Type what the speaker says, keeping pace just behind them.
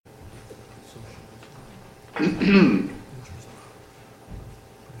Okay,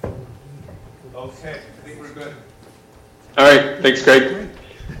 I think we're good. All right, thanks, Greg.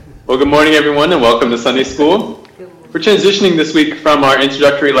 Well, good morning, everyone, and welcome to Sunday School. We're transitioning this week from our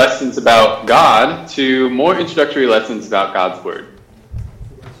introductory lessons about God to more introductory lessons about God's Word.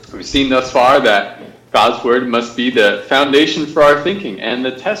 We've seen thus far that God's Word must be the foundation for our thinking and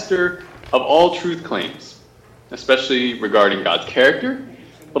the tester of all truth claims, especially regarding God's character,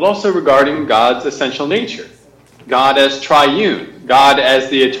 but also regarding God's essential nature. God as triune, God as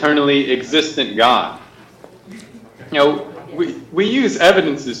the eternally existent God. You know, we use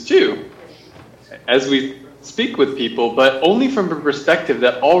evidences too, as we speak with people, but only from a perspective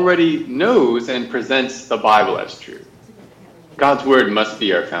that already knows and presents the Bible as true. God's Word must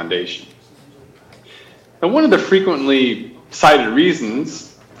be our foundation. And one of the frequently cited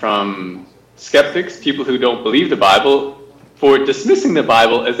reasons from skeptics, people who don't believe the Bible, for dismissing the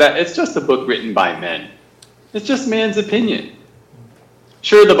Bible is that it's just a book written by men. It's just man's opinion.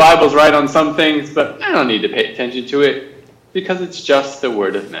 Sure, the Bible's right on some things, but I don't need to pay attention to it because it's just the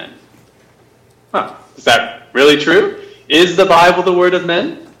word of men. Huh, is that really true? Is the Bible the word of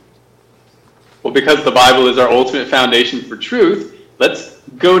men? Well, because the Bible is our ultimate foundation for truth, let's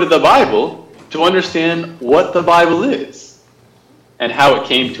go to the Bible to understand what the Bible is and how it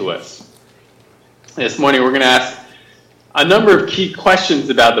came to us. This morning we're going to ask a number of key questions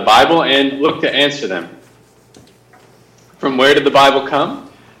about the Bible and look to answer them. From where did the Bible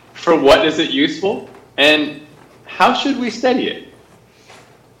come? For what is it useful? And how should we study it?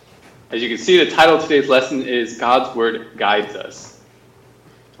 As you can see, the title of today's lesson is God's Word Guides Us.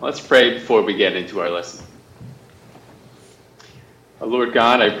 Let's pray before we get into our lesson. Lord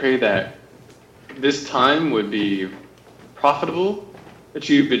God, I pray that this time would be profitable, that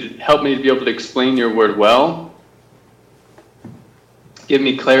you would help me to be able to explain your word well. Give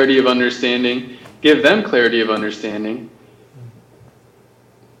me clarity of understanding. Give them clarity of understanding.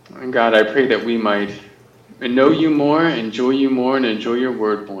 And God, I pray that we might know you more, enjoy you more, and enjoy your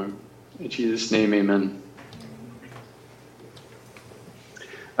word more. In Jesus' name, amen.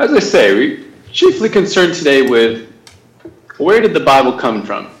 As I say, we're chiefly concerned today with where did the Bible come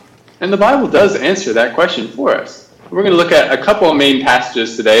from? And the Bible does answer that question for us. We're going to look at a couple of main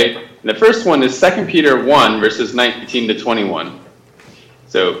passages today. And the first one is 2 Peter 1, verses 19 to 21.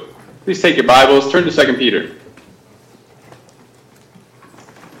 So please take your Bibles, turn to 2 Peter.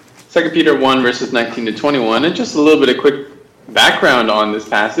 2 Peter 1, verses 19 to 21. And just a little bit of quick background on this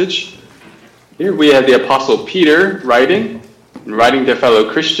passage. Here we have the Apostle Peter writing to fellow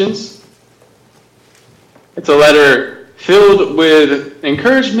Christians. It's a letter filled with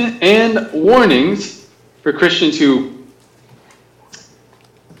encouragement and warnings for Christians who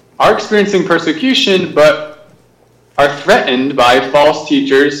are experiencing persecution but are threatened by false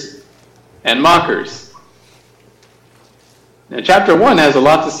teachers and mockers. Now, chapter 1 has a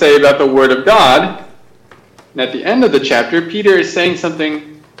lot to say about the Word of God. And at the end of the chapter, Peter is saying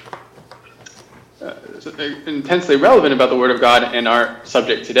something intensely relevant about the Word of God and our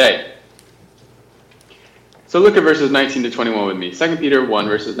subject today. So look at verses 19 to 21 with me. 2 Peter 1,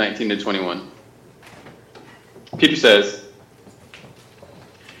 verses 19 to 21. Peter says,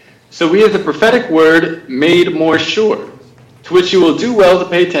 "So we have the prophetic word made more sure, to which you will do well to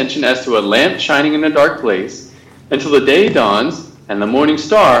pay attention as to a lamp shining in a dark place, until the day dawns and the morning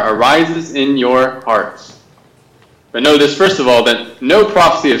star arises in your hearts. But know this, first of all, that no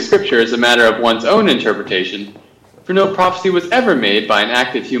prophecy of Scripture is a matter of one's own interpretation, for no prophecy was ever made by an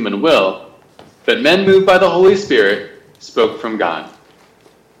act of human will, but men moved by the Holy Spirit spoke from God."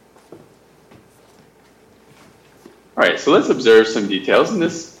 All right, so let's observe some details in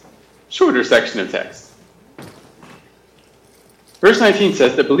this shorter section of text. Verse 19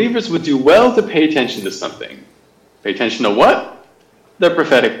 says that believers would do well to pay attention to something. Pay attention to what? The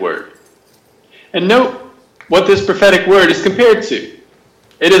prophetic word. And note what this prophetic word is compared to.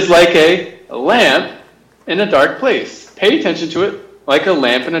 It is like a lamp in a dark place. Pay attention to it like a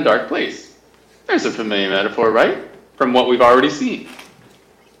lamp in a dark place. There's a familiar metaphor, right? From what we've already seen.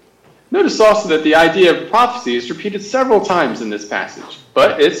 Notice also that the idea of prophecy is repeated several times in this passage,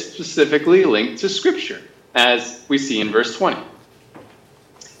 but it's specifically linked to Scripture, as we see in verse 20.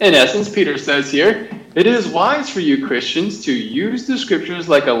 In essence, Peter says here, it is wise for you Christians to use the Scriptures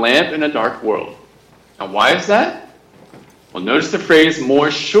like a lamp in a dark world. Now, why is that? Well, notice the phrase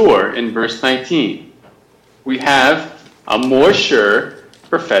more sure in verse 19. We have a more sure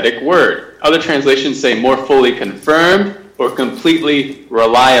prophetic word. Other translations say more fully confirmed or completely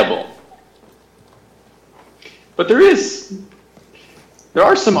reliable. But there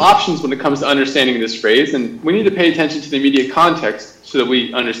are some options when it comes to understanding this phrase, and we need to pay attention to the immediate context so that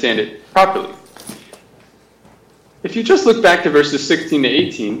we understand it properly. if you just look back to verses 16 to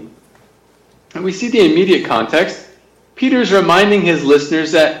 18, and we see the immediate context, Peter's reminding his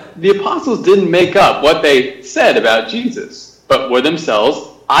listeners that the apostles didn't make up what they said about Jesus, but were themselves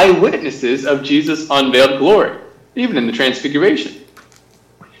eyewitnesses of Jesus' unveiled glory, even in the Transfiguration.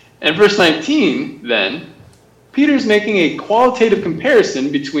 In verse 19, then, Peter's making a qualitative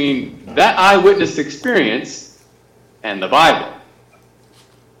comparison between that eyewitness experience and the Bible.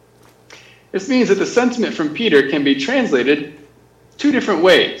 This means that the sentiment from Peter can be translated two different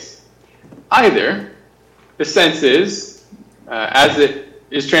ways. Either the sense is, as it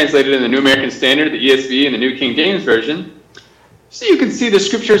is translated in the New American Standard, the ESV, and the New King James Version, so you can see the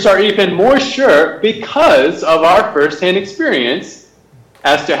scriptures are even more sure because of our firsthand experience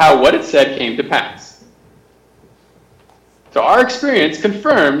as to how what it said came to pass. So our experience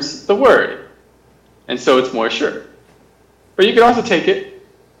confirms the word, and so it's more sure. But you could also take it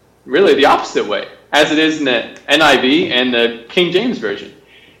really the opposite way, as it is in the NIV and the King James Version,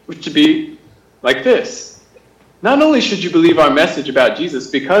 which would be like this. Not only should you believe our message about Jesus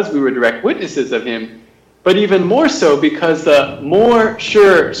because we were direct witnesses of him, but even more so because the more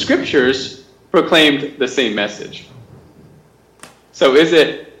sure scriptures proclaimed the same message. So is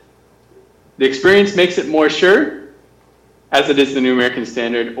it the experience makes it more sure, as it is the New American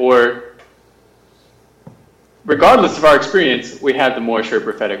Standard, or regardless of our experience, we have the more sure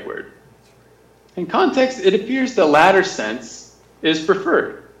prophetic word? In context, it appears the latter sense is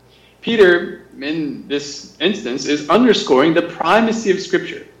preferred. Peter, in this instance, is underscoring the primacy of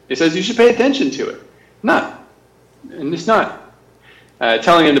Scripture. He says you should pay attention to it. It's not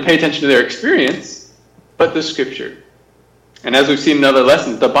telling them to pay attention to their experience, but the Scripture. And as we've seen in other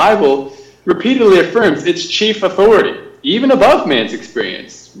lessons, the Bible repeatedly affirms its chief authority, even above man's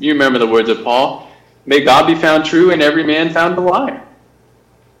experience. You remember the words of Paul, "May God be found true and every man found a liar."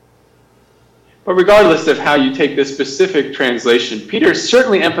 But regardless of how you take this specific translation, Peter is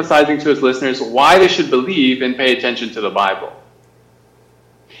certainly emphasizing to his listeners why they should believe and pay attention to the Bible.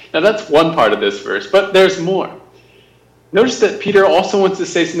 Now that's one part of this verse, but there's more. Notice that Peter also wants to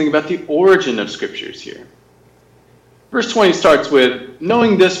say something about the origin of scriptures here. Verse 20 starts with,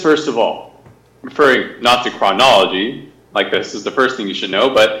 knowing this first of all, referring not to chronology, like this is the first thing you should know,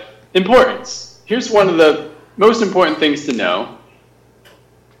 but importance. Here's one of the most important things to know.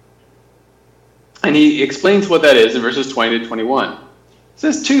 And he explains what that is in verses 20 to 21. It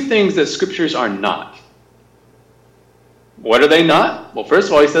says two things that scriptures are not. What are they not? Well, first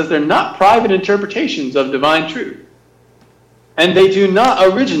of all, he says they're not private interpretations of divine truth. And they do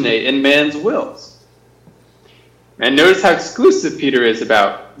not originate in man's wills. And notice how exclusive Peter is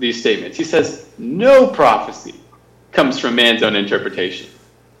about these statements. He says no prophecy comes from man's own interpretation.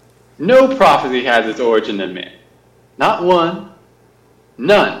 No prophecy has its origin in man. Not one,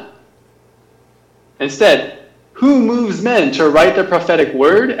 none. Instead, who moves men to write the prophetic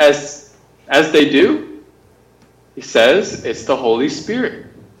word as they do? He says it's the Holy Spirit.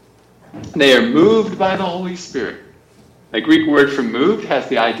 They are moved by the Holy Spirit. The Greek word for moved has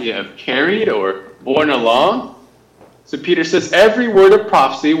the idea of carried or borne along. So Peter says every word of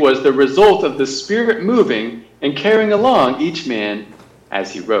prophecy was the result of the Spirit moving and carrying along each man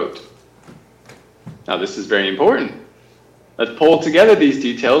as he wrote. Now this is very important. Let's pull together these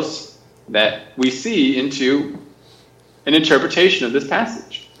details that we see into an interpretation of this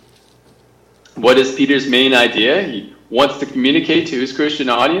passage. What is Peter's main idea he wants to communicate to his Christian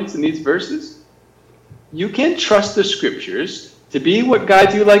audience in these verses? You can trust the scriptures to be what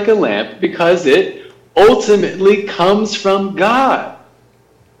guides you like a lamp because it ultimately comes from God,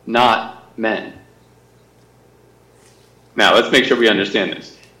 not men. Now, let's make sure we understand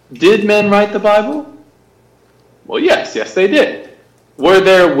this. Did men write the Bible? Well, yes, they did. Were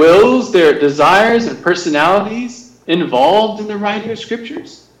their wills, their desires, and personalities involved in the writing of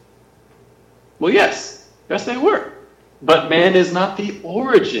scriptures? Well, yes, they were. But man is not the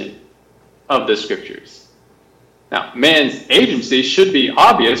origin of the scriptures. Now, man's agency should be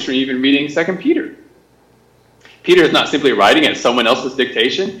obvious from even reading 2 Peter. Peter is not simply writing at someone else's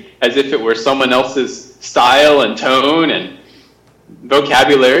dictation, as if it were someone else's style and tone and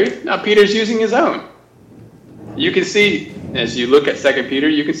vocabulary. No, Peter's using his own. You can see, as you look at 2 Peter,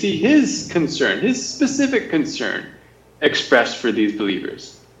 you can see his concern, his specific concern expressed for these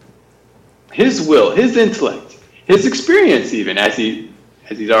believers. His will, his intellect, his experience even, as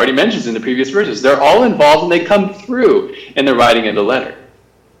he's already mentioned in the previous verses. They're all involved and they come through in the writing of the letter.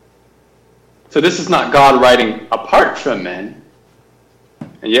 So this is not God writing apart from men.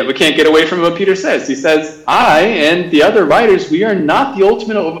 And yet we can't get away from what Peter says. He says, I and the other writers, we are not the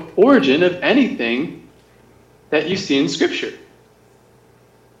ultimate origin of anything that you see in Scripture.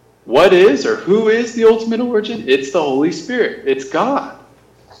 what is or who is the ultimate origin? It's the Holy Spirit. It's God.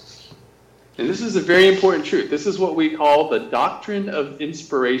 And this is a very important truth. This is what we call the doctrine of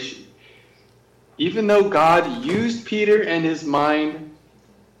inspiration. Even though God used Peter and his mind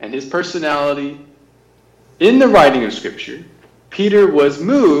and his personality in the writing of Scripture, Peter was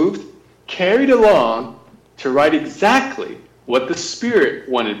moved, carried along to write exactly what the Spirit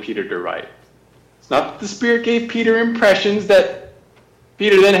wanted Peter to write. It's not that the Spirit gave Peter impressions that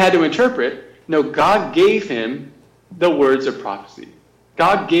Peter then had to interpret. No, God gave him the words of prophecy.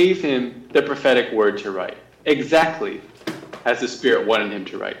 God gave him the prophetic word to write, exactly as the Spirit wanted him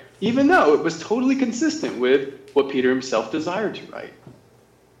to write, even though it was totally consistent with what Peter himself desired to write.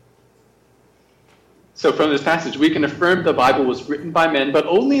 So from this passage, we can affirm the Bible was written by men, but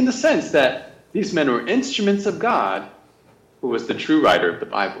only in the sense that these men were instruments of God, who was the true writer of the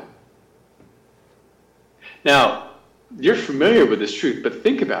Bible. Now, you're familiar with this truth, but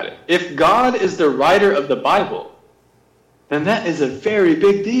think about it. If God is the writer of the Bible, then that is a very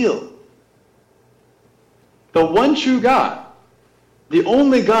big deal. The one true God, the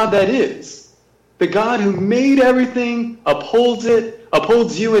only God that is, the God who made everything, upholds it,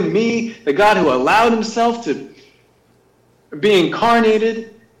 upholds you and me, the God who allowed himself to be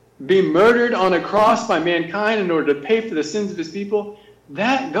incarnated, be murdered on a cross by mankind in order to pay for the sins of his people,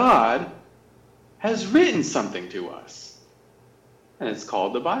 that God has written something to us. And it's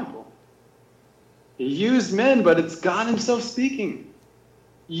called the Bible. He used men, but it's God himself speaking.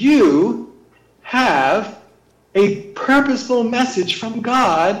 You have a purposeful message from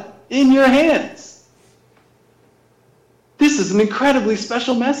God in your hands. This is an incredibly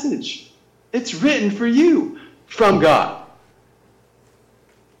special message. It's written for you from God.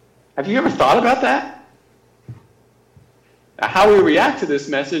 Have you ever thought about that? Now, how we react to this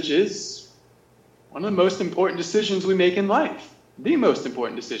message is one of the most important decisions we make in life. The most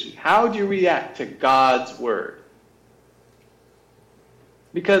important decision. How do you react to God's word?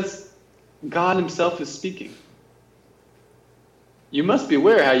 Because God himself is speaking. You must be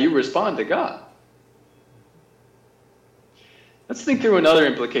aware how you respond to God. Let's think through another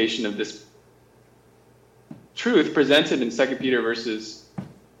implication of this truth presented in 2 Peter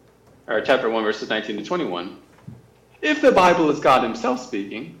chapter 1, verses 19 to 21. If the Bible is God himself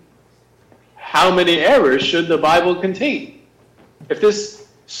speaking, how many errors should the Bible contain? If this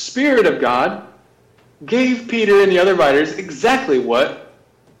Spirit of God gave Peter and the other writers exactly what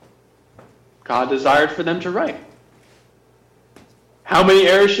God desired for them to write, how many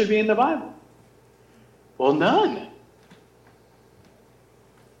errors should be in the Bible? Well, none.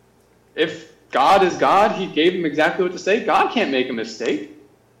 If God is God, he gave him exactly what to say. God can't make a mistake,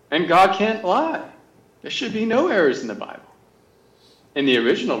 and God can't lie. There should be no errors in the Bible, in the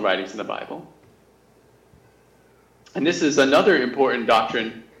original writings of the Bible. And this is another important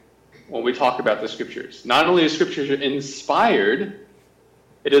doctrine when we talk about the Scriptures. Not only is Scripture inspired,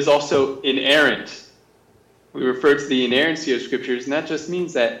 it is also inerrant. We refer to the inerrancy of Scriptures, and that just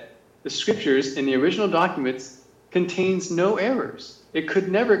means that the Scriptures in the original documents contains no errors. It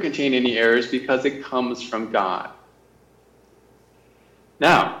could never contain any errors because it comes from God.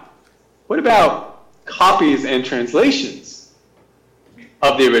 Now, what about copies and translations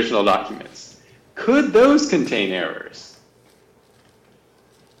of the original documents? Could those contain errors?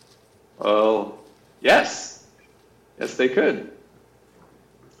 Well, yes. Yes, they could.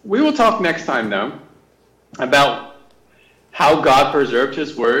 We will talk next time, though, about how God preserved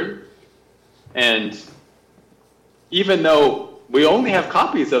his word. And even though we only have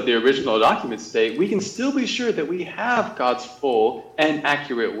copies of the original documents today, we can still be sure that we have God's full and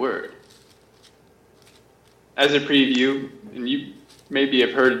accurate word. As a preview, and you maybe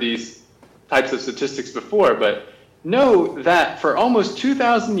have heard these types of statistics before, but know that for almost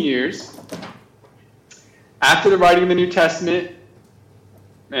 2,000 years, after the writing of the New Testament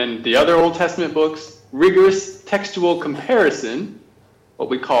and the other Old Testament books, rigorous textual comparison, what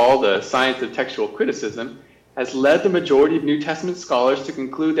we call the science of textual criticism, has led the majority of New Testament scholars to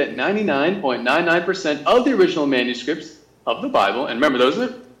conclude that 99.99% of the original manuscripts of the Bible, and remember,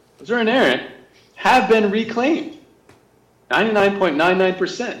 those are inerrant, have been reclaimed.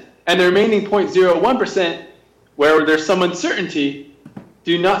 99.99%. And the remaining 0.01%, where there's some uncertainty,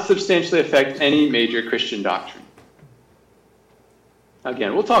 do not substantially affect any major Christian doctrine.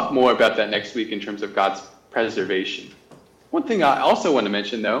 Again, we'll talk more about that next week in terms of God's preservation. One thing I also want to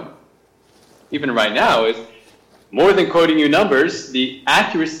mention, though, even right now, is more than quoting you numbers, the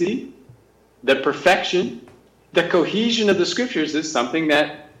accuracy, the perfection, the cohesion of the Scriptures is something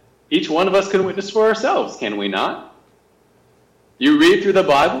that each one of us can witness for ourselves, can we not? You read through the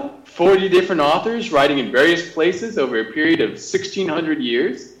Bible, 40 different authors writing in various places over a period of 1,600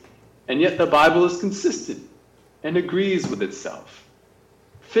 years, and yet the Bible is consistent and agrees with itself,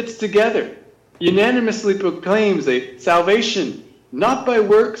 fits together, unanimously proclaims a salvation not by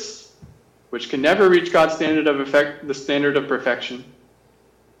works, which can never reach God's standard of perfection,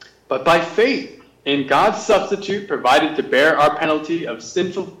 but by faith in God's substitute provided to bear our penalty of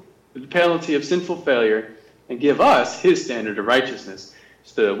sinful failure and give us his standard of righteousness,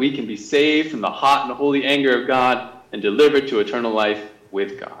 so that we can be saved from the hot and holy anger of God and delivered to eternal life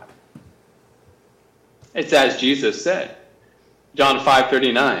with God. It's as Jesus said, John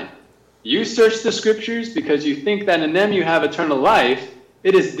 5:39, "You search the scriptures because you think that in them you have eternal life.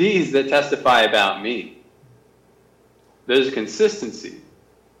 It is these that testify about me." There's a consistency.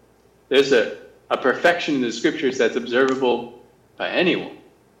 There's a perfection in the scriptures that's observable by anyone.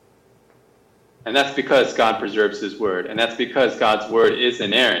 And that's because God preserves his word. And that's because God's word is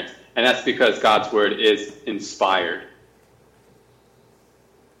inerrant. And that's because God's word is inspired.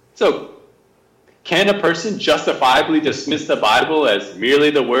 So, can a person justifiably dismiss the Bible as merely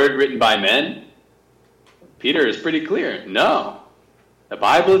the word written by men? Peter is pretty clear. No. The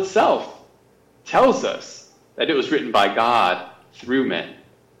Bible itself tells us that it was written by God through men.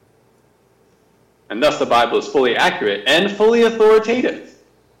 And thus the Bible is fully accurate and fully authoritative.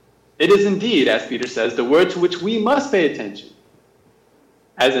 It is indeed, as Peter says, the word to which we must pay attention,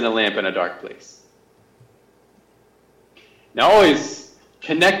 as in a lamp in a dark place. Now, always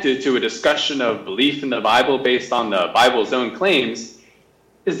connected to a discussion of belief in the Bible based on the Bible's own claims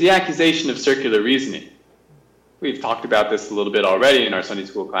is the accusation of circular reasoning. We've talked about this a little bit already in our Sunday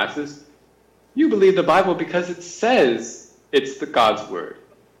school classes. You believe the Bible because it says it's God's word.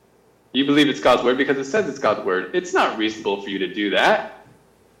 You believe it's God's word because it says it's God's word. It's not reasonable for you to do that.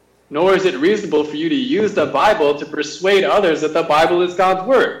 Nor is it reasonable for you to use the Bible to persuade others that the Bible is God's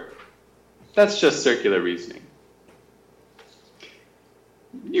word. That's just circular reasoning.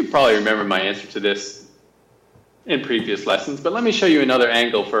 You probably remember my answer to this in previous lessons, but let me show you another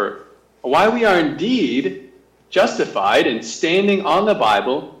angle for why we are indeed justified in standing on the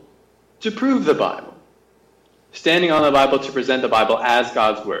Bible to prove the Bible. Standing on the Bible to present the Bible as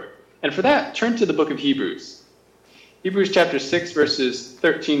God's word. And for that, turn to the book of Hebrews. Hebrews chapter 6, verses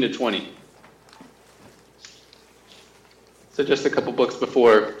 13 to 20. So just a couple books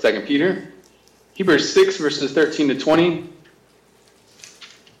before 2 Peter. Hebrews 6, verses 13 to 20.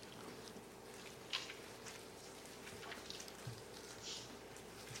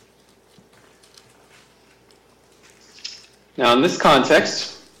 Now, in this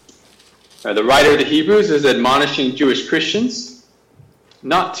context, the writer of the Hebrews is admonishing Jewish Christians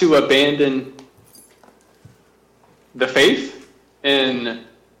not to abandon the faith not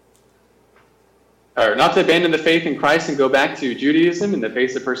to abandon the faith in Christ and go back to Judaism in the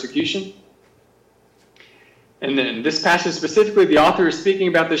face of persecution. And in this passage specifically, the author is speaking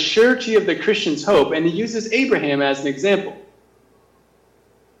about the surety of the Christian's hope, and he uses Abraham as an example.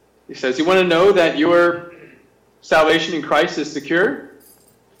 He says, you want to know that your salvation in Christ is secure?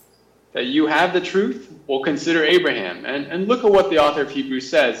 That you have the truth? Well, consider Abraham. And look at what the author of Hebrews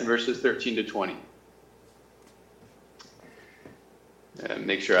says in verses 13 to 20.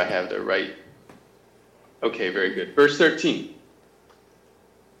 Make sure I have the right. Okay, very good. Verse 13.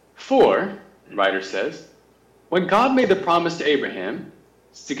 For, the writer says, when God made the promise to Abraham,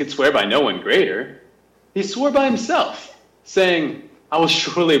 since he could swear by no one greater, he swore by himself, saying, I will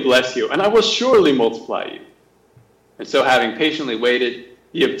surely bless you, and I will surely multiply you. And so, having patiently waited,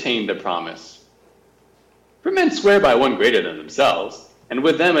 he obtained the promise. For men swear by one greater than themselves, and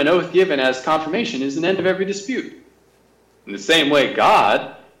with them an oath given as confirmation is an end of every dispute. In the same way,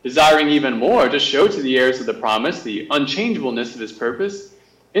 God, desiring even more to show to the heirs of the promise the unchangeableness of his purpose,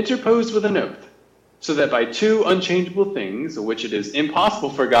 interposed with an oath, so that by two unchangeable things, of which it is impossible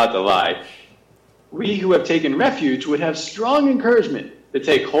for God to lie, we who have taken refuge would have strong encouragement to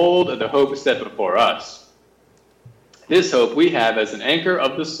take hold of the hope set before us. This hope we have as an anchor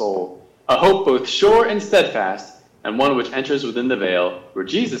of the soul, a hope both sure and steadfast, and one which enters within the veil, where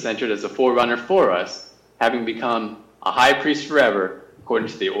Jesus entered as a forerunner for us, having become a high priest forever, according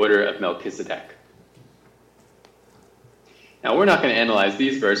to the order of Melchizedek. Now, we're not going to analyze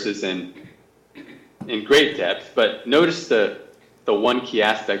these verses in great depth, but notice the one key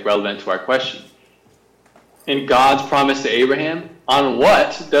aspect relevant to our question. In God's promise to Abraham, on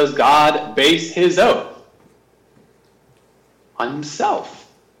what does God base his oath? On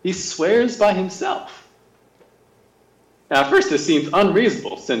himself. He swears by himself. Now, at first, this seems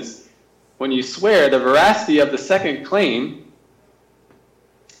unreasonable, since when you swear, the veracity of the second claim,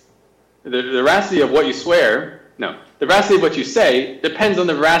 the veracity of what you swear, no, the veracity of what you say depends on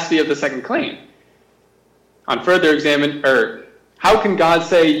the veracity of the second claim. On further How can God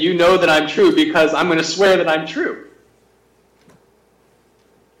say, you know that I'm true because I'm going to swear that I'm true?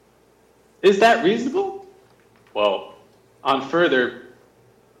 Is that reasonable? Well, on further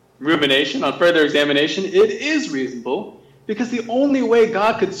rumination, on further examination, it is reasonable because the only way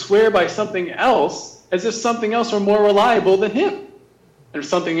God could swear by something else is if something else were more reliable than him, and if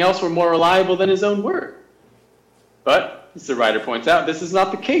something else were more reliable than his own word. But, as the writer points out, this is not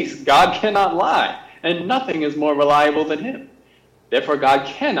the case. God cannot lie, and nothing is more reliable than him. Therefore, God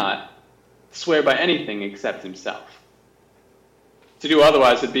cannot swear by anything except himself. To do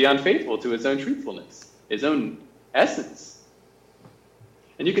otherwise would be unfaithful to his own truthfulness, his own essence.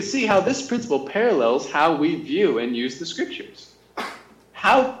 And you can see how this principle parallels how we view and use the scriptures.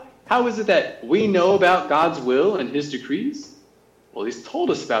 How is it that we know about God's will and his decrees? Well, he's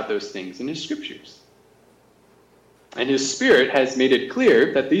told us about those things in his scriptures. And his Spirit has made it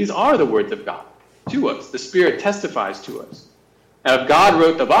clear that these are the words of God to us. The Spirit testifies to us. Now, if God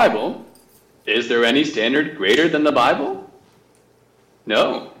wrote the Bible, is there any standard greater than the Bible?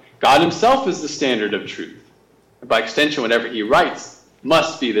 No. God himself is the standard of truth. And by extension, whatever he writes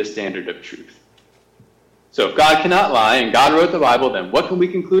must be the standard of truth. So if God cannot lie and God wrote the Bible, then what can we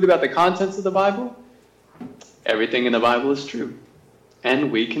conclude about the contents of the Bible? Everything in the Bible is true,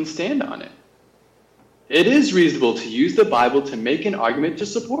 and we can stand on it. It is reasonable to use the Bible to make an argument to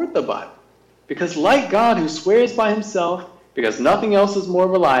support the Bible, because like God who swears by himself, because nothing else is more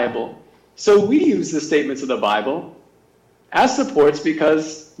reliable, so we use the statements of the Bible as supports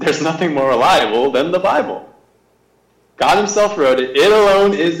because there's nothing more reliable than the Bible. God himself wrote it. It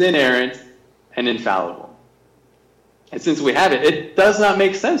alone is inerrant and infallible. And since we have it, it does not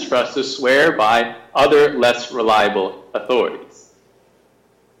make sense for us to swear by other less reliable authorities.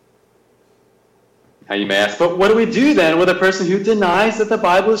 Now you may ask, but what do we do then with a person who denies that the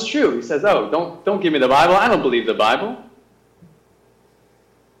Bible is true? He says, oh, don't give me the Bible. I don't believe the Bible.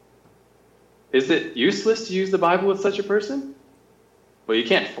 Is it useless to use the Bible with such a person? Well, you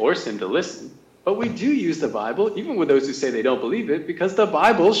can't force him to listen. But we do use the Bible, even with those who say they don't believe it, because the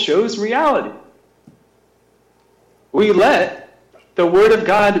Bible shows reality. We let the Word of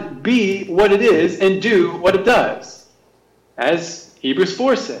God be what it is and do what it does. As Hebrews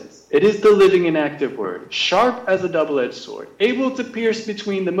 4 says, it is the living and active Word, sharp as a double-edged sword, able to pierce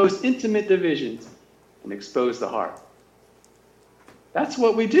between the most intimate divisions and expose the heart. That's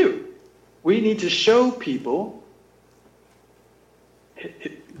what we do. We need to show people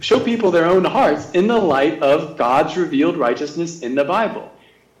their own hearts in the light of God's revealed righteousness in the Bible.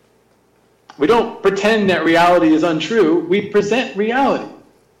 We don't pretend that reality is untrue. We present reality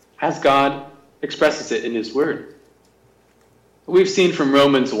as God expresses it in his word. We've seen from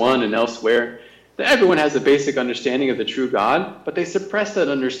Romans 1 and elsewhere that everyone has a basic understanding of the true God, but they suppress that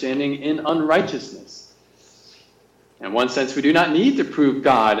understanding in unrighteousness. In one sense, we do not need to prove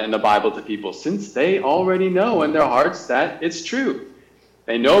God and the Bible to people, since they already know in their hearts that it's true.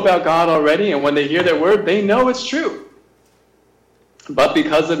 They know about God already, and when they hear their word, they know it's true. But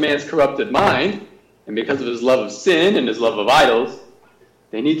because of man's corrupted mind, and because of his love of sin and his love of idols,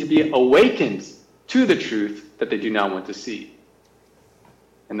 they need to be awakened to the truth that they do not want to see.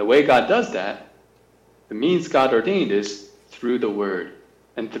 And the way God does that, the means God ordained, is through the word,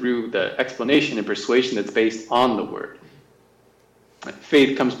 and through the explanation and persuasion that's based on the word.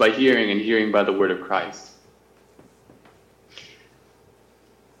 Faith comes by hearing, and hearing by the word of Christ.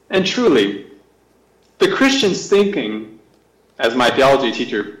 And truly, the Christian's thinking, as my theology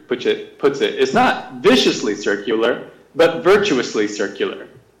teacher puts it, is not viciously circular, but virtuously circular.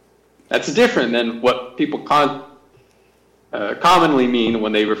 That's different than what people commonly mean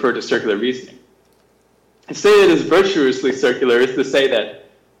when they refer to circular reasoning. To say it is virtuously circular is to say that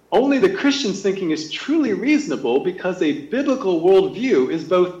only the Christian's thinking is truly reasonable because a biblical worldview is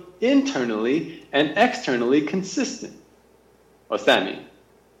both internally and externally consistent. What's that mean?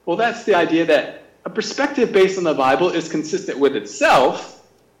 Well, that's the idea that a perspective based on the Bible is consistent with itself.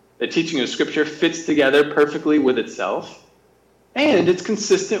 The teaching of Scripture fits together perfectly with itself. And it's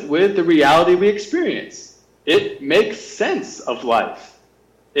consistent with the reality we experience. It makes sense of life.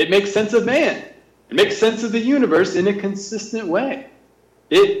 It makes sense of man. It makes sense of the universe in a consistent way.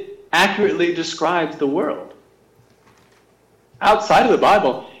 It accurately describes the world. Outside of the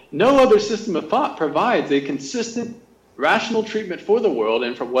Bible, no other system of thought provides a consistent, rational treatment for the world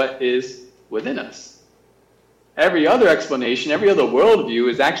and for what is within us. Every other explanation, every other worldview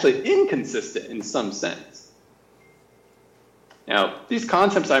is actually inconsistent in some sense. Now, these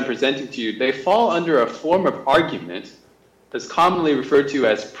concepts I'm presenting to you, they fall under a form of argument that's commonly referred to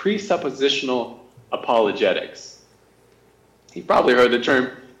as presuppositional apologetics. You've probably heard the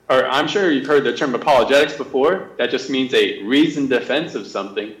term or I'm sure you've heard the term apologetics before. That just means a reasoned defense of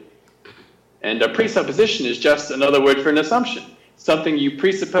something. And a presupposition is just another word for an assumption, something you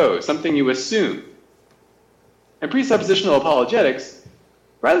presuppose, something you assume. And presuppositional apologetics,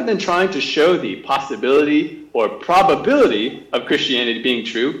 rather than trying to show the possibility or probability of Christianity being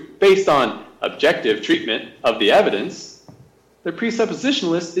true based on objective treatment of the evidence, the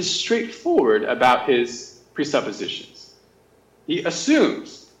presuppositionalist is straightforward about his presuppositions. He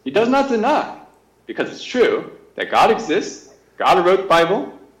assumes, he does not deny, because it's true, that God exists, God wrote the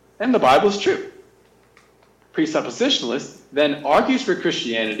Bible, and the Bible is true. Presuppositionalist then argues for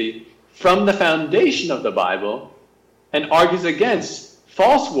Christianity from the foundation of the Bible and argues against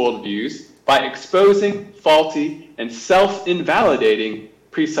false worldviews by exposing faulty and self-invalidating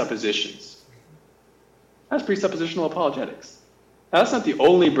presuppositions. That's presuppositional apologetics. Now, that's not the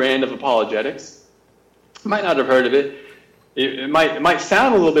only brand of apologetics. You might not have heard of it. It might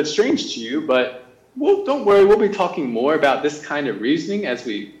sound a little bit strange to you, but don't worry, we'll be talking more about this kind of reasoning as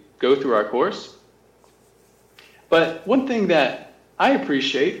we go through our course. But one thing that I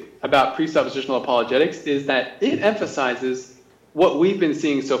appreciate about presuppositional apologetics is that it emphasizes what we've been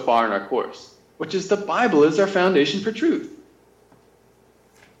seeing so far in our course, which is the Bible is our foundation for truth.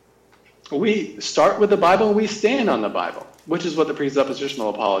 We start with the Bible and we stand on the Bible, which is what the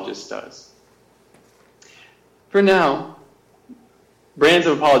presuppositional apologist does. For now, brands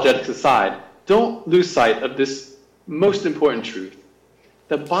of apologetics aside, don't lose sight of this most important truth.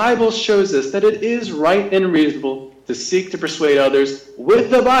 The Bible shows us that it is right and reasonable to seek to persuade others with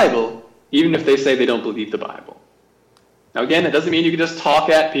the Bible, even if they say they don't believe the Bible. Now again, it doesn't mean you can just talk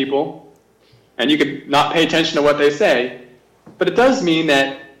at people and you can not pay attention to what they say, but it does mean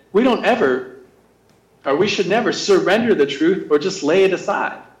that we should never surrender the truth or just lay it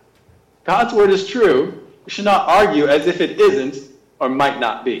aside. God's word is true. We should not argue as if it isn't or might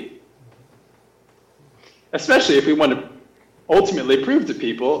not be. Especially if we want to ultimately prove to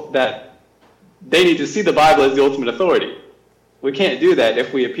people that they need to see the Bible as the ultimate authority. We can't do that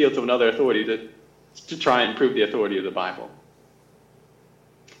if we appeal to another authority to try and prove the authority of the Bible.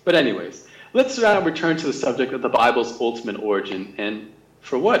 But anyways, let's now return to the subject of the Bible's ultimate origin and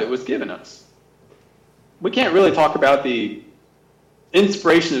for what it was given us. We can't really talk about the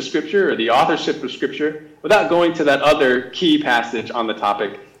inspiration of Scripture or the authorship of Scripture without going to that other key passage on the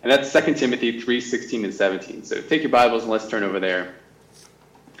topic, and that's 2 Timothy 3:16 and 17. So take your Bibles and let's turn over there.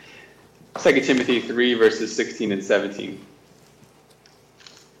 2 Timothy 3, verses 16 and 17.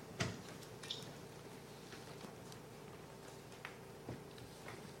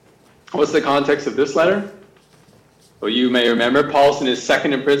 What's the context of this letter? Well, you may remember Paul's in his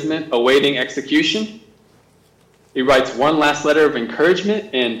second imprisonment, awaiting execution. He writes one last letter of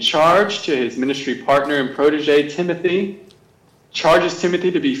encouragement and charge to his ministry partner and protege, Timothy. Charges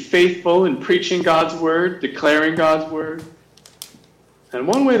Timothy to be faithful in preaching God's word, declaring God's word. And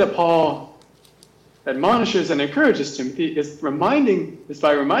one way that Paul admonishes and encourages Timothy is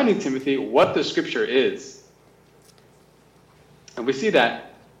by reminding Timothy what the Scripture is. And we see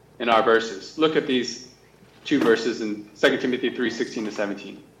that in our verses. Look at these two verses in 2 Timothy 3:16 to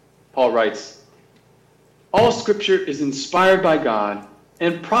 17. Paul writes, "All Scripture is inspired by God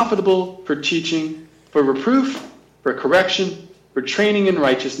and profitable for teaching, for reproof, for correction, for training in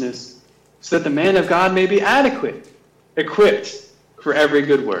righteousness, so that the man of God may be adequate, equipped for every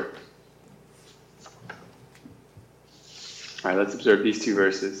good work." All right, let's observe these two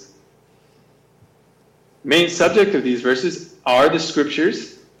verses. Main subject of these verses are the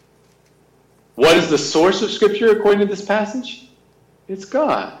Scriptures. What is the source of Scripture according to this passage? It's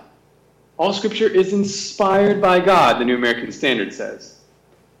God. All Scripture is inspired by God, the New American Standard says.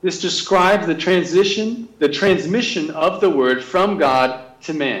 This describes the transmission of the word from God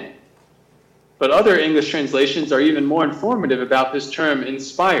to man. But other English translations are even more informative about this term,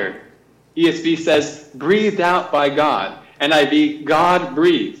 inspired. ESV says, breathed out by God. NIV, God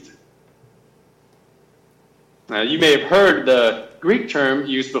breathed. Now, you may have heard the Greek term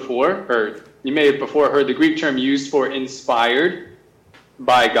used before, or you may have before heard the Greek term used for inspired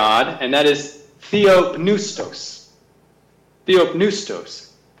by God, and that is theopneustos. Theopneustos.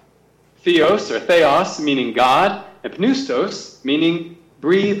 Theos, or theos, meaning God, and pneustos, meaning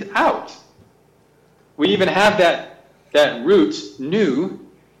breathe out. We even have that root, pneu,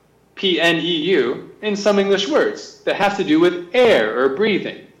 P-N-E-U, in some English words that have to do with air or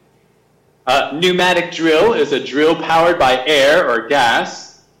breathing. Pneumatic drill is a drill powered by air or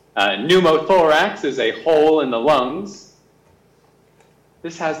gas. Pneumothorax is a hole in the lungs.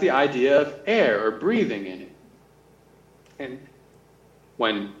 This has the idea of air or breathing in it. And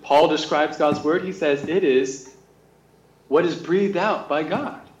when Paul describes God's word, he says it is what is breathed out by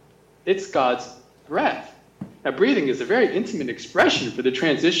God. It's God's breath. Now, breathing is a very intimate expression for the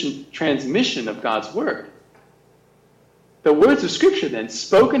transmission of God's word. The words of Scripture, then,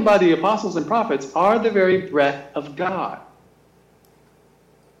 spoken by the apostles and prophets, are the very breath of God.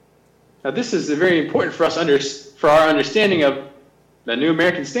 Now, this is very important for us for our understanding of the New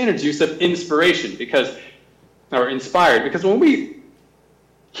American Standard's use of inspiration, or inspired, because when we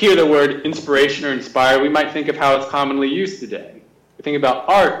hear the word inspiration or inspired, we might think of how it's commonly used today. We think about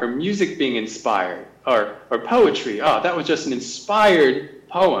art or music being inspired, or poetry. Oh, that was just an inspired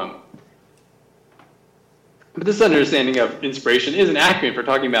poem. But this understanding of inspiration isn't accurate for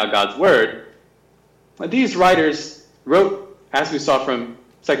talking about God's word. These writers wrote, as we saw from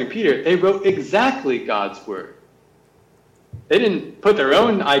 2 Peter, they wrote exactly God's word. They didn't put their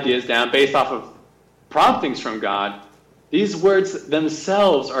own ideas down based off of promptings from God. These words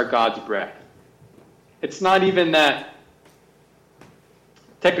themselves are God's breath. It's not even that,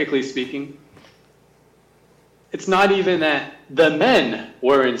 technically speaking, it's not even that the men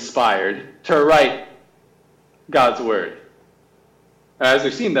were inspired to write God's word. As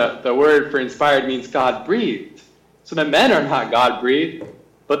we've seen, the word for inspired means God breathed. So the men are not God breathed,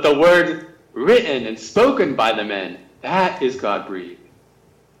 but the word written and spoken by the men, that is God breathed.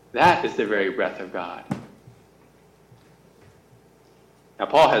 That is the very breath of God. Now,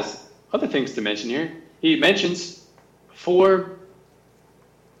 Paul has other things to mention here. He mentions four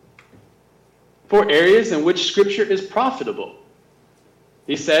areas in which Scripture is profitable.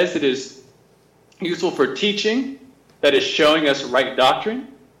 He says it is useful for teaching, that is showing us right doctrine.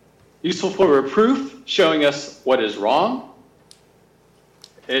 Useful for reproof, showing us what is wrong.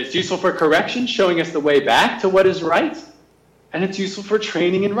 It's useful for correction, showing us the way back to what is right. And it's useful for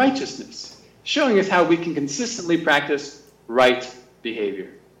training in righteousness, showing us how we can consistently practice right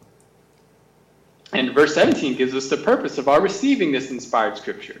behavior. And verse 17 gives us the purpose of our receiving this inspired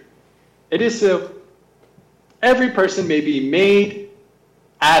Scripture. It is so every person may be made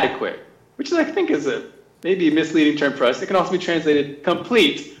adequate, which I think is maybe a misleading term for us. It can also be translated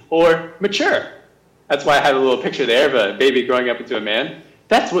complete or mature. That's why I had a little picture there of a baby growing up into a man.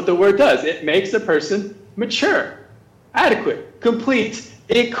 That's what the word does. It makes a person mature, adequate, complete,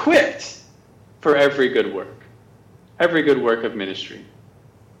 equipped for every good work of ministry.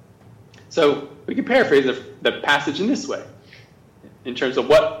 So we can paraphrase the passage in this way, in terms of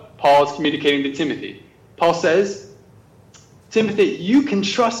what Paul is communicating to Timothy. Paul says, Timothy, you can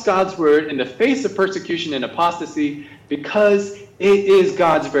trust God's word in the face of persecution and apostasy because it is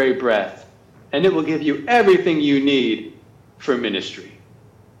God's very breath, and it will give you everything you need for ministry.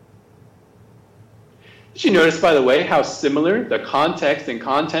 Did you notice, by the way, how similar the context and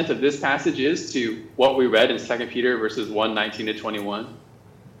content of this passage is to what we read in 2 Peter verses 1, 19 to 21?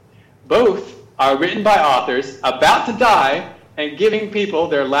 Both are written by authors about to die and giving people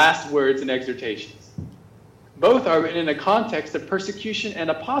their last words and exhortations. Both are written in a context of persecution and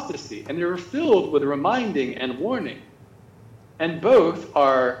apostasy, and they're filled with reminding and warning. And both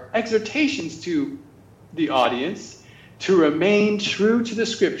are exhortations to the audience to remain true to the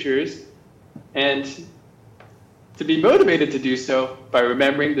Scriptures and to be motivated to do so by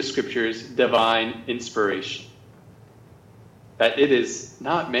remembering the Scriptures' divine inspiration. That it is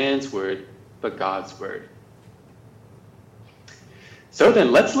not man's word, but God's word. So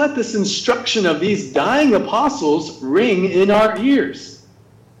then, let's let this instruction of these dying apostles ring in our ears.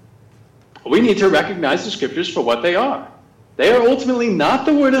 We need to recognize the Scriptures for what they are. They are ultimately not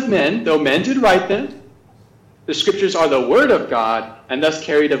the word of men, though men did write them. The Scriptures are the word of God, and thus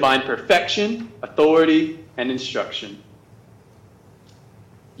carry divine perfection, authority, and instruction.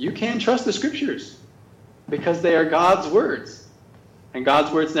 You can trust the Scriptures because they are God's words, and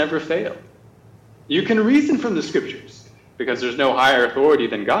God's words never fail. You can reason from the Scriptures because there's no higher authority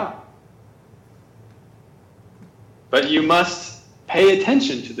than God. But you must pay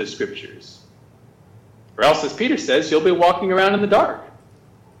attention to the Scriptures, or else, as Peter says, you'll be walking around in the dark.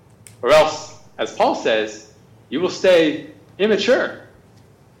 Or else, as Paul says, you will stay immature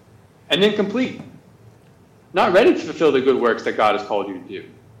and incomplete, not ready to fulfill the good works that God has called you to do.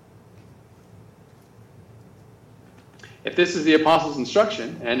 If this is the apostles'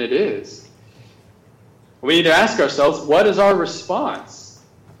 instruction, and it is, we need to ask ourselves, what is our response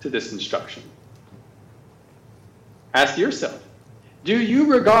to this instruction? Ask yourself, do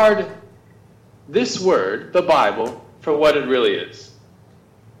you regard this word, the Bible, for what it really is?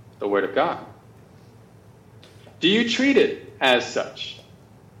 The Word of God. Do you treat it as such?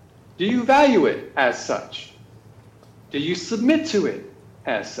 Do you value it as such? Do you submit to it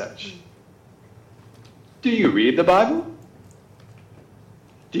as such? Do you read the Bible?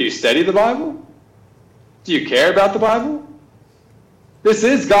 Do you study the Bible? Do you care about the Bible? This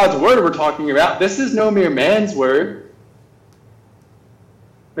is God's word we're talking about. This is no mere man's word.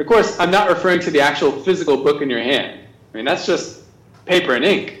 Of course, I'm not referring to the actual physical book in your hand. I mean, that's just paper and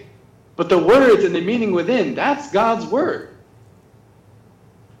ink. But the words and the meaning within, that's God's word.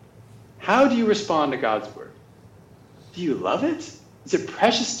 How do you respond to God's word? Do you love it? Is it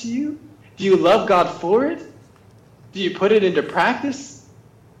precious to you? Do you love God for it? Do you put it into practice?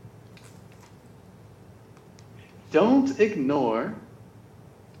 Don't ignore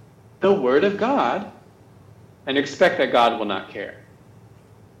the word of God and expect that God will not care.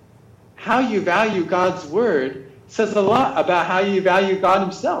 How you value God's word says a lot about how you value God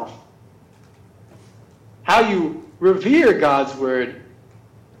himself. How you revere God's word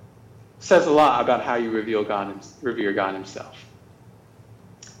says a lot about how you revere God himself.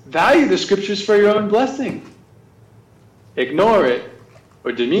 Value the scriptures for your own blessing. Ignore it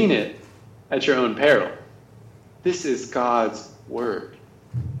or demean it at your own peril. This is God's word.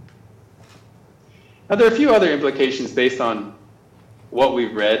 Now, there are a few other implications based on what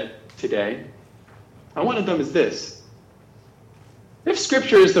we've read today. And one of them is this. If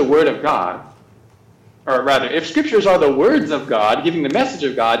Scripture is the word of God, or rather, if Scriptures are the words of God, giving the message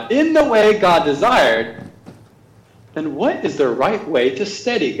of God in the way God desired, then what is the right way to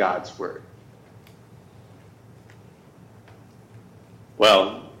study God's word?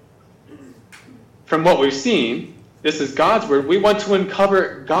 Well, from what we've seen, this is God's word. We want to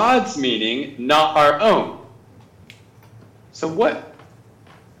uncover God's meaning, not our own. So what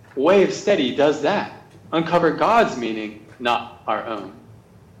way of study does that? Uncover God's meaning, not our own.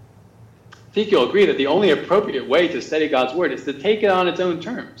 I think you'll agree that the only appropriate way to study God's word is to take it on its own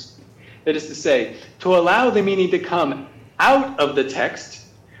terms. That is to say, to allow the meaning to come out of the text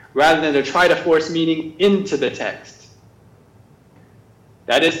rather than to try to force meaning into the text.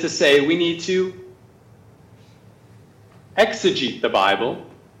 That is to say, we need to exegete the Bible,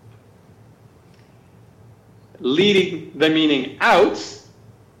 leading the meaning out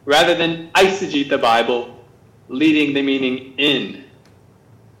rather than eisegete the Bible, leading the meaning in.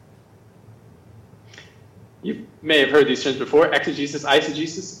 You may have heard these terms before, exegesis,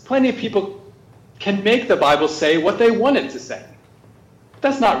 eisegesis. Plenty of people can make the Bible say what they want it to say. But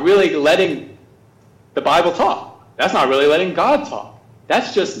that's not really letting the Bible talk. That's not really letting God talk.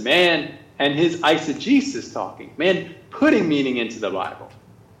 That's just man and his eisegesis talking. Man putting meaning into the Bible,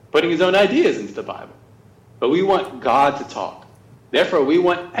 putting his own ideas into the Bible. But we want God to talk. Therefore, we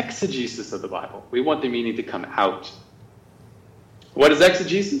want exegesis of the Bible. We want the meaning to come out. What is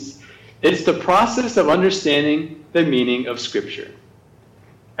exegesis? It's the process of understanding the meaning of Scripture.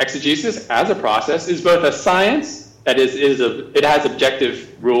 Exegesis, as a process, is both a science, that is it has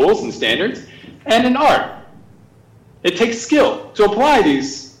objective rules and standards, and an art. It takes skill to apply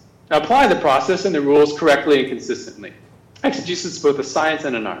the process and the rules correctly and consistently. Exegesis is both a science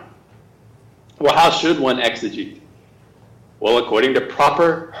and an art. Well, how should one exegete? Well, according to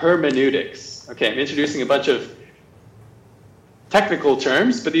proper hermeneutics. Okay, I'm introducing a bunch of technical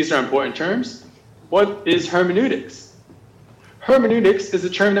terms, but these are important terms. What is hermeneutics? Hermeneutics is a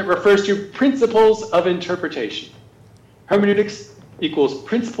term that refers to principles of interpretation. Hermeneutics equals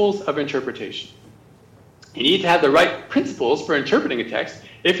principles of interpretation. You need to have the right principles for interpreting a text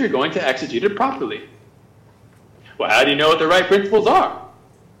if you're going to exegete it properly. Well, how do you know what the right principles are?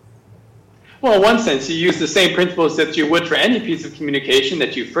 Well, in one sense, you use the same principles that you would for any piece of communication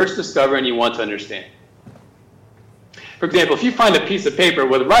that you first discover and you want to understand. For example, if you find a piece of paper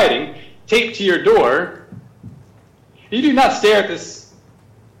with writing taped to your door, you do not stare at this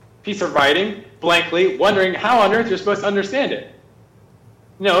piece of writing blankly, wondering how on earth you're supposed to understand it.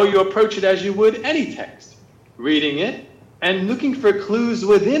 No, you approach it as you would any text, reading it and looking for clues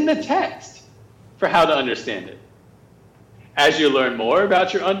within the text for how to understand it. As you learn more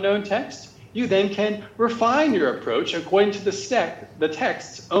about your unknown text, you then can refine your approach according to the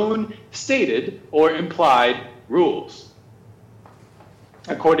text's own stated or implied rules,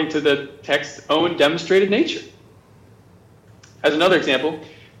 according to the text's own demonstrated nature. As another example,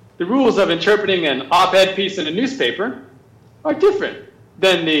 the rules of interpreting an op-ed piece in a newspaper are different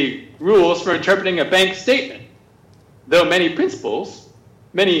than the rules for interpreting a bank statement, though many principles,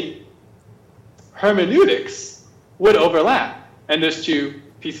 many hermeneutics would overlap in those two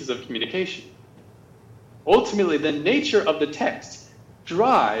pieces of communication. Ultimately, the nature of the text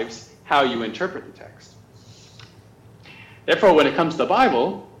drives how you interpret the text. Therefore, when it comes to the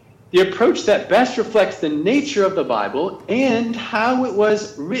Bible, the approach that best reflects the nature of the Bible and how it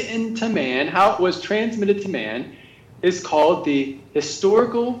was written to man, how it was transmitted to man, is called the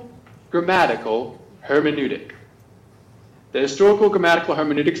historical grammatical hermeneutic. The historical grammatical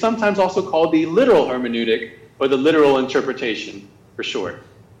hermeneutic, sometimes also called the literal hermeneutic or the literal interpretation for short.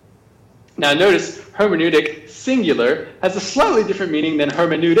 Now notice hermeneutic singular has a slightly different meaning than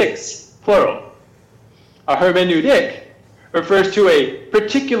hermeneutics plural. A hermeneutic refers to a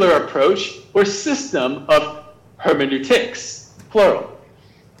particular approach or system of hermeneutics plural.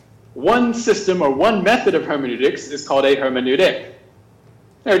 One system or one method of hermeneutics is called a hermeneutic.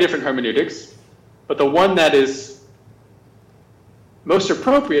 There are different hermeneutics, but the one that is most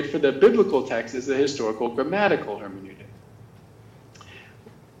appropriate for the biblical text is the historical grammatical hermeneutic.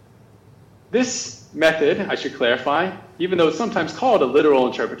 This method, I should clarify, even though it's sometimes called a literal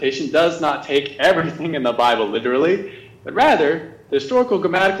interpretation, does not take everything in the Bible literally, but rather, the historical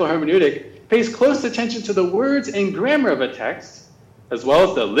grammatical hermeneutic pays close attention to the words and grammar of a text, as well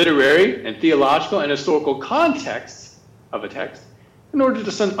as the literary and theological and historical context of a text, in order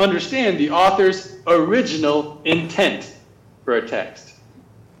to understand the author's original intent for a text,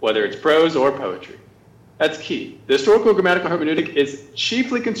 whether it's prose or poetry. That's key. The historical grammatical hermeneutic is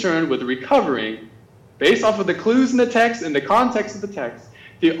chiefly concerned with recovering, based off of the clues in the text and the context of the text,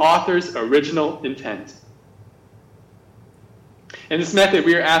 the author's original intent. In this method,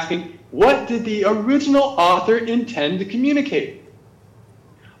 we are asking, what did the original author intend to communicate?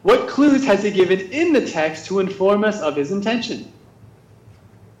 What clues has he given in the text to inform us of his intention?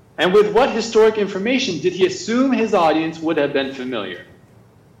 And with what historic information did he assume his audience would have been familiar?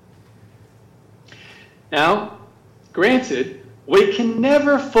 Now, granted, we can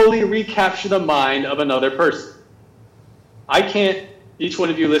never fully recapture the mind of another person. I can't, each one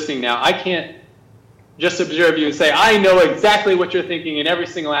of you listening now, I can't just observe you and say, I know exactly what you're thinking in every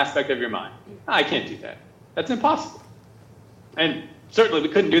single aspect of your mind. I can't do that. That's impossible. And certainly we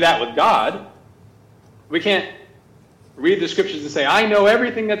couldn't do that with God. We can't read the scriptures and say, I know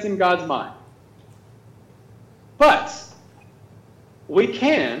everything that's in God's mind. But we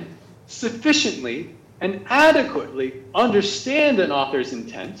can sufficiently and adequately understand an author's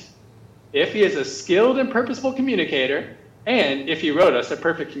intent if he is a skilled and purposeful communicator and if he wrote us a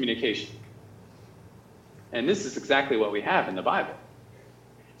perfect communication. And this is exactly what we have in the Bible.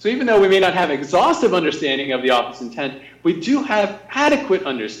 So even though we may not have exhaustive understanding of the author's intent, we do have adequate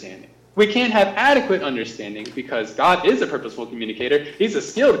understanding. We can't have adequate understanding because God is a purposeful communicator, he's a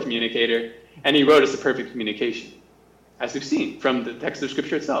skilled communicator, and he wrote us a perfect communication. As we've seen from the text of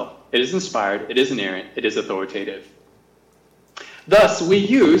Scripture itself, it is inspired, it is inerrant, it is authoritative. Thus, we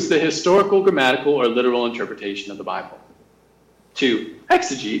use the historical, grammatical, or literal interpretation of the Bible to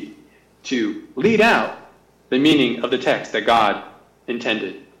exegete, to lead out the meaning of the text that God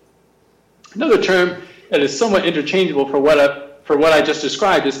intended. Another term that is somewhat interchangeable for what I just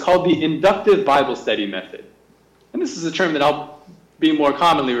described is called the inductive Bible study method. And this is a term that I'll be more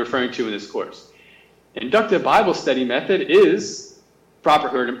commonly referring to in this course. Inductive Bible study method is proper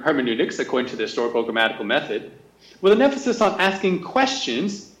hermeneutics according to the historical grammatical method, with an emphasis on asking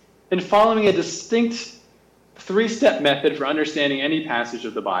questions and following a distinct three-step method for understanding any passage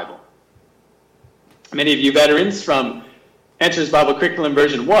of the Bible. Many of you veterans from Answers Bible Curriculum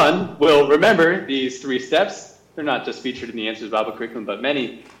version 1 will remember these 3 steps. They're not just featured in the Answers Bible Curriculum, but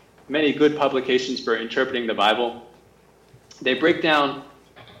many good publications for interpreting the Bible. They break down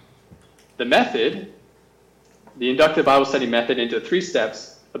the method, the inductive Bible study method, into 3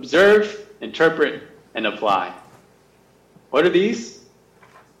 steps: observe, interpret, and apply. What are these?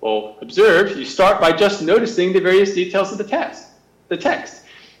 Well, observe, you start by just noticing the various details of the text,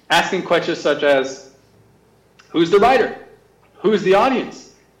 asking questions such as, who's the writer? Who's the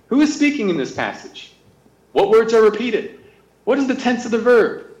audience? Who is speaking in this passage? What words are repeated? What is the tense of the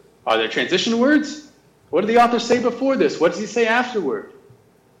verb? Are there transition words? What did the author say before this? What does he say afterward?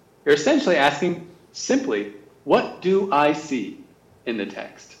 You're essentially asking simply, what do I see in the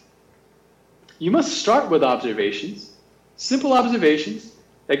text? You must start with observations, simple observations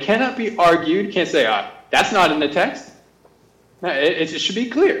that cannot be argued. You can't say, that's not in the text. It should be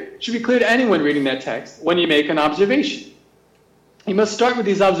clear. It should be clear to anyone reading that text when you make an observation. You must start with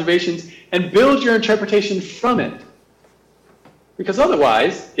these observations and build your interpretation from it. Because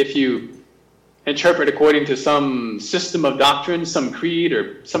otherwise, if you interpret according to some system of doctrine, some creed,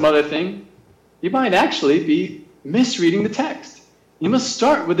 or some other thing, you might actually be misreading the text. You must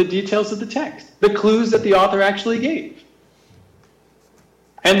start with the details of the text, the clues that the author actually gave.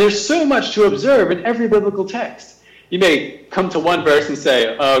 And there's so much to observe in every biblical text. You may come to one verse and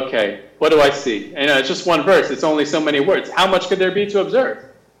say, okay, what do I see? And it's just one verse. It's only so many words. How much could there be to observe?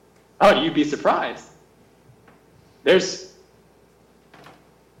 Oh, you'd be surprised. There's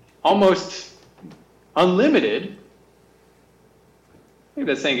almost unlimited, maybe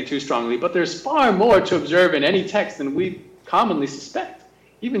that's saying it too strongly, but there's far more to observe in any text than we commonly suspect.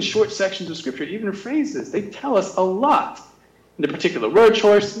 Even short sections of Scripture, even phrases, they tell us a lot. into particular word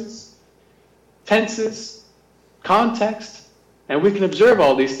choices, tenses, context, and we can observe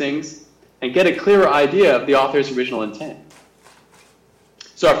all these things and get a clearer idea of the author's original intent.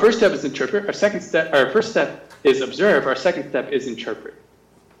 So our first step is interpret, our first step is observe, our second step is interpret.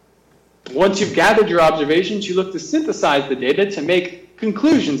 Once you've gathered your observations, you look to synthesize the data to make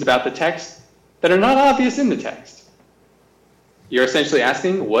conclusions about the text that are not obvious in the text. You're essentially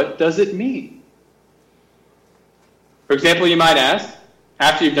asking, what does it mean? For example, you might ask,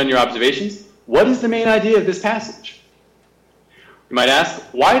 after you've done your observations, what is the main idea of this passage? You might ask,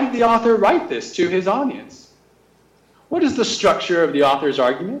 why did the author write this to his audience? What is the structure of the author's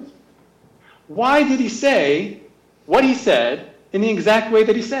argument? Why did he say what he said in the exact way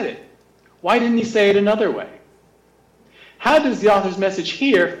that he said it? Why didn't he say it another way? How does the author's message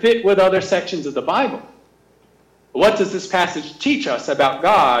here fit with other sections of the Bible? What does this passage teach us about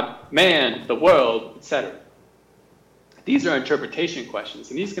God, man, the world, etc.? These are interpretation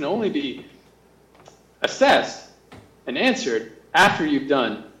questions, and these can only be assessed and answered after you've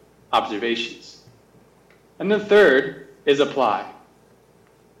done observations. And the third is apply.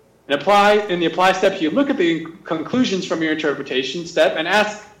 In the apply step, you look at the conclusions from your interpretation step and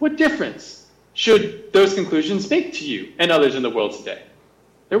ask, what difference should those conclusions make to you and others in the world today?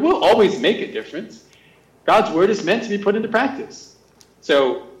 There will always make a difference. God's word is meant to be put into practice.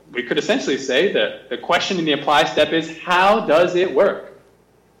 So we could essentially say that the question in the apply step is, how does it work?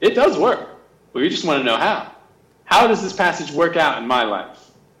 It does work, but we just want to know how. How does this passage work out in my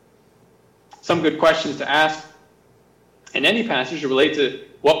life? Some good questions to ask in any passage relate to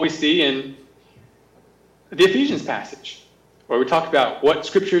what we see in the Ephesians passage, where we talk about what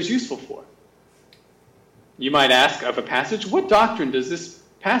Scripture is useful for. You might ask of a passage, what doctrine does this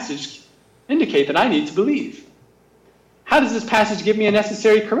passage indicate that I need to believe? How does this passage give me a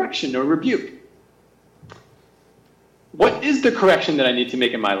necessary correction or rebuke? What is the correction that I need to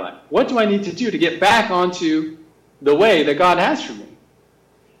make in my life? What do I need to do to get back onto the way that God has for me?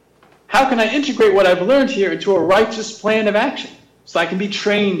 How can I integrate what I've learned here into a righteous plan of action so I can be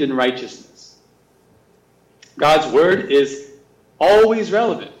trained in righteousness? God's word is always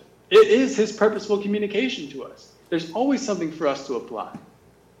relevant. It is his purposeful communication to us. There's always something for us to apply.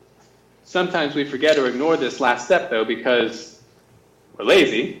 Sometimes we forget or ignore this last step, though, because we're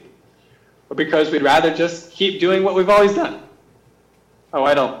lazy, or because we'd rather just keep doing what we've always done. Oh,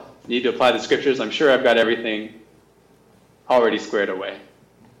 I don't need to apply the scriptures. I'm sure I've got everything already squared away.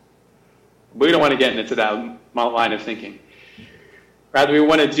 We don't want to get into that line of thinking. Rather, we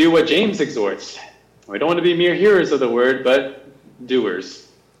want to do what James exhorts. We don't want to be mere hearers of the word, but doers.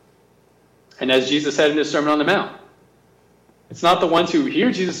 And as Jesus said in his Sermon on the Mount, it's not the ones who hear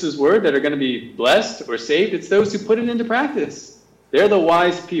Jesus' word that are going to be blessed or saved. It's those who put it into practice. They're the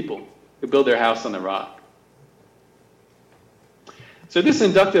wise people who build their house on the rock. So this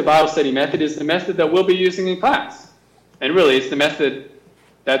inductive Bible study method is the method that we'll be using in class. And really, it's the method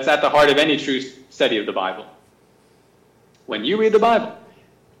that's at the heart of any true study of the Bible. When you read the Bible,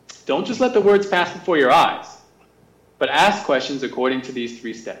 don't just let the words pass before your eyes, but ask questions according to these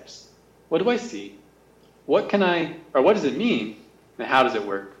three steps. What do I see? What does it mean? And how does it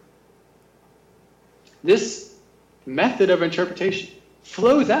work? This method of interpretation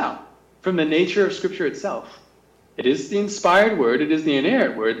flows out from the nature of Scripture itself. It is the inspired word, it is the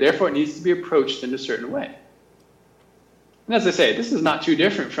inerrant word, therefore it needs to be approached in a certain way. And as I say, this is not too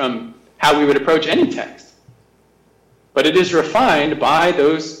different from how we would approach any text. But it is refined by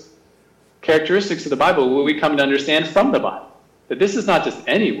those characteristics of the Bible what we come to understand from the Bible. That this is not just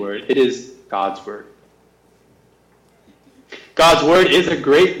any word, it is God's word. God's word is a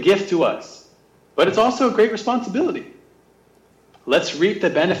great gift to us, but it's also a great responsibility. Let's reap the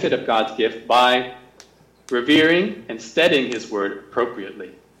benefit of God's gift by revering and studying his word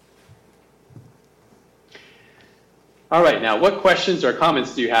appropriately. All right, now, what questions or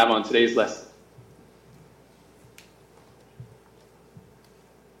comments do you have on today's lesson?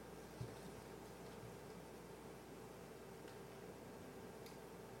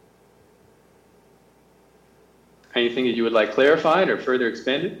 Anything that you would like clarified or further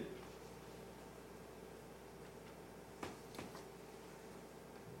expanded?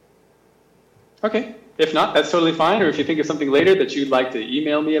 Okay, if not, that's totally fine. Or if you think of something later that you'd like to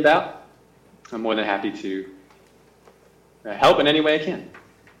email me about, I'm more than happy to help in any way I can.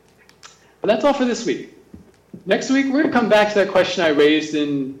 But that's all for this week. Next week, we're going to come back to that question I raised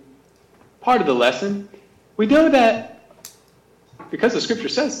in part of the lesson. We know that, because the Scripture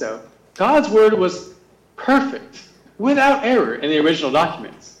says so, God's word was perfect, without error in the original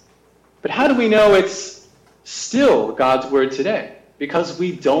documents. But how do we know it's still God's word today? Because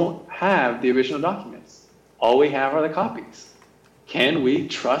we don't have the original documents. All we have are the copies. can we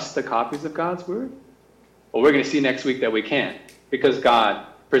trust the copies of God's word? Well, we're going to see next week that we can, because God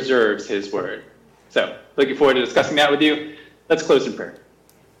preserves his word. So, looking forward to discussing that with you. Let's close in prayer.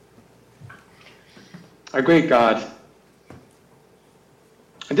 Our great God,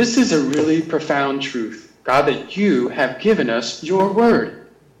 this is a really profound truth, God, that you have given us your word.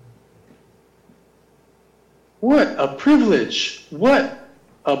 What a privilege. What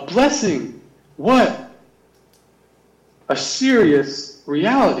a blessing. What a serious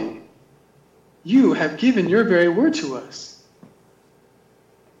reality. You have given your very word to us.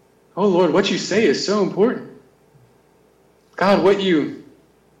 Oh Lord, what you say is so important. God, what you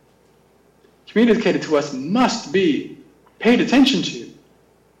communicated to us must be paid attention to.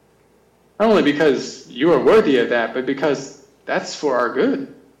 Not only because you are worthy of that, but because that's for our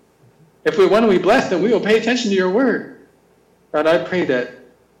good. If we want to be blessed, then we will pay attention to your word. God, I pray that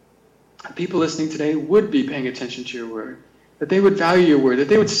people listening today would be paying attention to your word, that they would value your word, that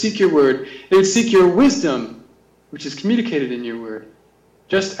they would seek your word, they would seek your wisdom, which is communicated in your word,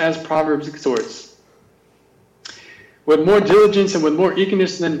 just as Proverbs exhorts. With more diligence and with more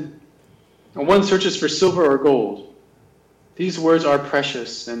eagerness than one searches for silver or gold. These words are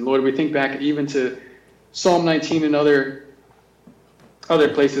precious. And Lord, we think back even to Psalm 19 and other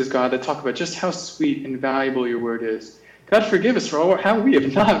places, God, that talk about just how sweet and valuable your word is. God, forgive us for how we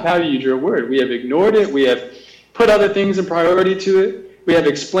have not valued your word. We have ignored it. We have put other things in priority to it. We have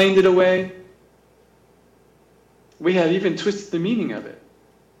explained it away. We have even twisted the meaning of it.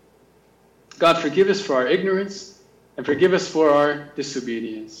 God, forgive us for our ignorance and forgive us for our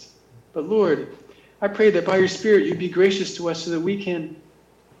disobedience. But Lord, I pray that by your Spirit you be gracious to us so that we can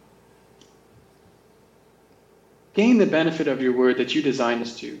gain the benefit of your word that you designed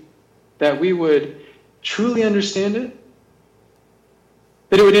us to, that we would truly understand it,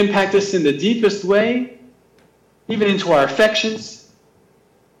 that it would impact us in the deepest way, even into our affections,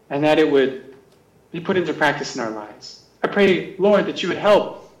 and that it would be put into practice in our lives. I pray, Lord, that you would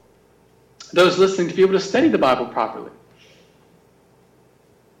help those listening to be able to study the Bible properly,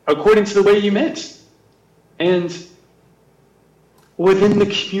 according to the way you meant, and within the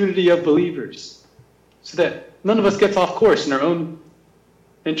community of believers, so that none of us gets off course in our own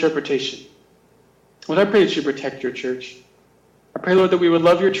interpretation. Lord, I pray that you protect your church. I pray, Lord, that we would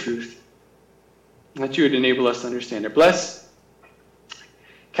love your truth, and that you would enable us to understand it. Bless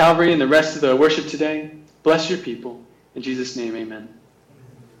Calvary and the rest of the worship today. Bless your people. In Jesus' name, amen.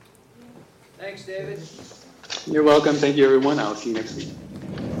 Thanks, David. You're welcome. Thank you, everyone. I'll see you next week.